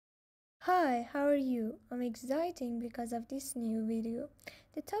Hi, how are you? I'm excited because of this new video.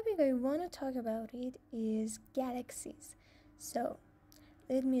 The topic I want to talk about it is galaxies. So,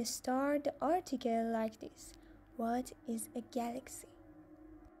 let me start the article like this. What is a galaxy?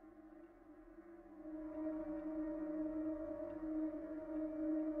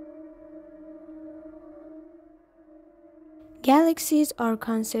 Galaxies are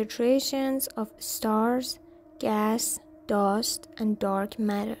concentrations of stars, gas, dust, and dark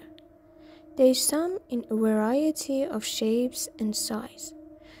matter. They sum in a variety of shapes and size.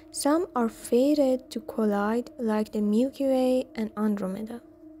 Some are fated to collide like the Milky Way and Andromeda.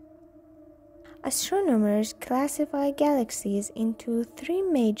 Astronomers classify galaxies into three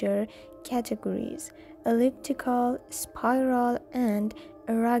major categories: elliptical, spiral, and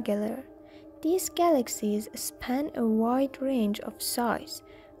irregular. These galaxies span a wide range of size,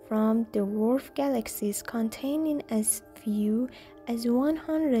 from the dwarf galaxies containing as few as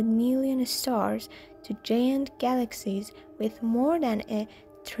 100 million stars to giant galaxies with more than a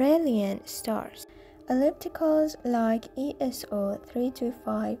trillion stars. Ellipticals like ESO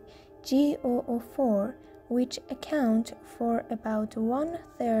 325, GOO4, which account for about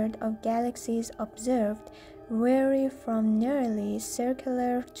one-third of galaxies observed, vary from nearly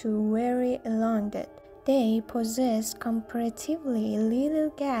circular to very elongated. They possess comparatively little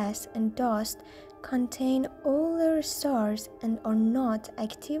gas and dust, contain older stars, and are not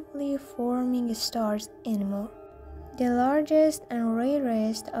actively forming stars anymore. The largest and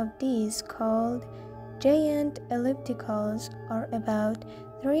rarest of these, called giant ellipticals, are about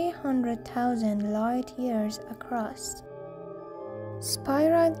 300,000 light years across.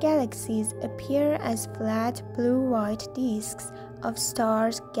 Spiral galaxies appear as flat blue-white disks of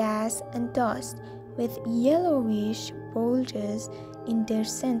stars, gas, and dust with yellowish bulges in their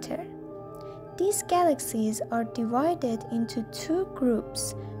center. These galaxies are divided into two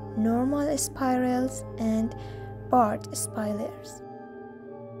groups: normal spirals and barred spirals.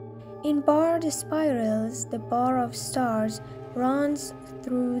 In barred spirals, the bar of stars runs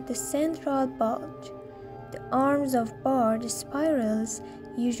through the central bulge. The arms of barred spirals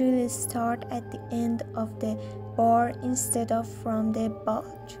usually start at the end of the bar instead of from the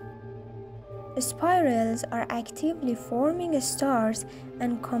bulge. Spirals are actively forming stars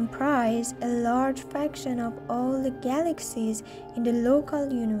and comprise a large fraction of all the galaxies in the local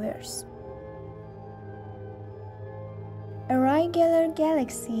universe. Irregular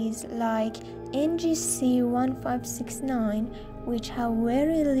galaxies like NGC 1569, which have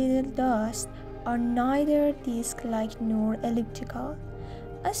very little dust, are neither disk-like nor elliptical.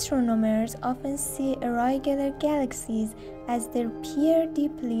 Astronomers often see irregular galaxies as they peer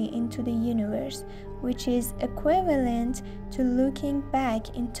deeply into the universe, which is equivalent to looking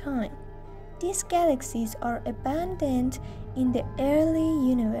back in time. These galaxies are abundant in the early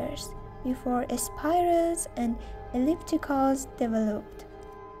universe, before spirals and ellipticals developed.